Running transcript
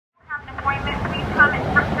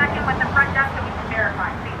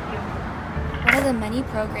many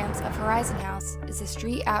programs of Horizon House is the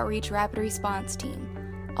Street Outreach Rapid Response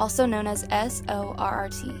Team, also known as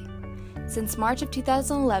SORRT. Since March of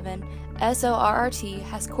 2011, SORRT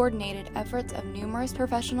has coordinated efforts of numerous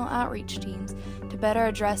professional outreach teams to better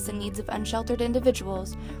address the needs of unsheltered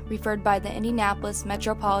individuals referred by the Indianapolis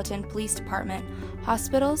Metropolitan Police Department,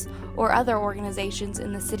 hospitals, or other organizations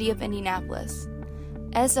in the city of Indianapolis.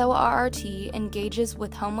 SORRT engages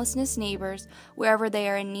with homelessness neighbors wherever they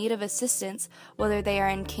are in need of assistance, whether they are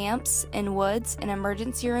in camps, in woods, in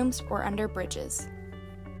emergency rooms, or under bridges.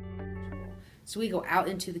 So we go out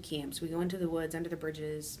into the camps, we go into the woods, under the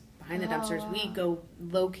bridges, behind the dumpsters. We go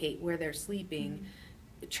locate where they're sleeping,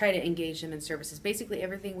 try to engage them in services. Basically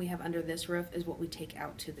everything we have under this roof is what we take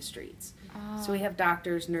out to the streets. So we have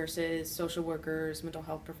doctors, nurses, social workers, mental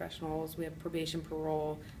health professionals, we have probation,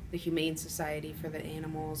 parole, the Humane Society for the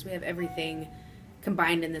animals. We have everything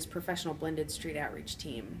combined in this professional blended street outreach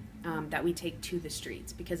team that we take to the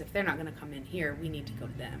streets, because if they're not going to come in here, we need to go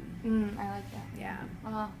to them. I like that. Yeah.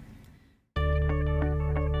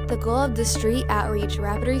 The goal of the Street Outreach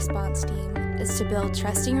Rapid Response Team is to build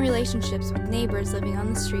trusting relationships with neighbors living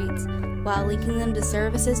on the streets while linking them to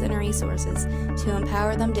services and resources to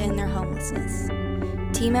empower them to end their homelessness.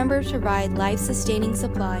 Team members provide life-sustaining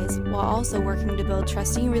supplies while also working to build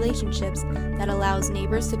trusting relationships that allows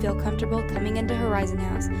neighbors to feel comfortable coming into Horizon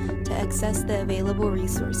House to access the available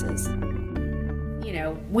resources. You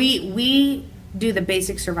know, we do the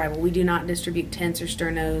basic survival. We do not distribute tents or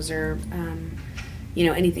sternos or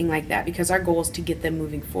anything like that, because our goal is to get them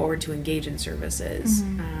moving forward to engage in services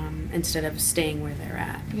instead of staying where they're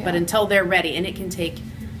at. Yeah. But until they're ready, and it can take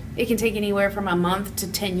anywhere from a month to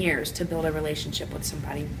 10 years to build a relationship with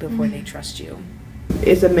somebody before they trust you.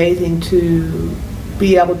 It's amazing to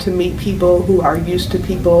be able to meet people who are used to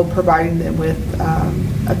people providing them with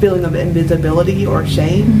a feeling of invisibility or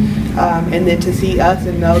shame, and then to see us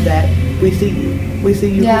and know that we see you. We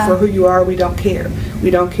see you for who you are. We don't care.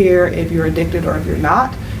 We don't care if you're addicted or if you're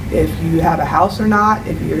not, if you have a house or not,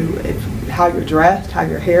 if how you're dressed, how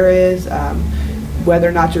your hair is, whether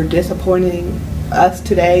or not you're disappointing us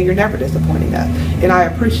today. You're never disappointing us, and I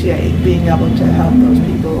appreciate being able to help those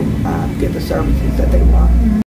people get the services that they want.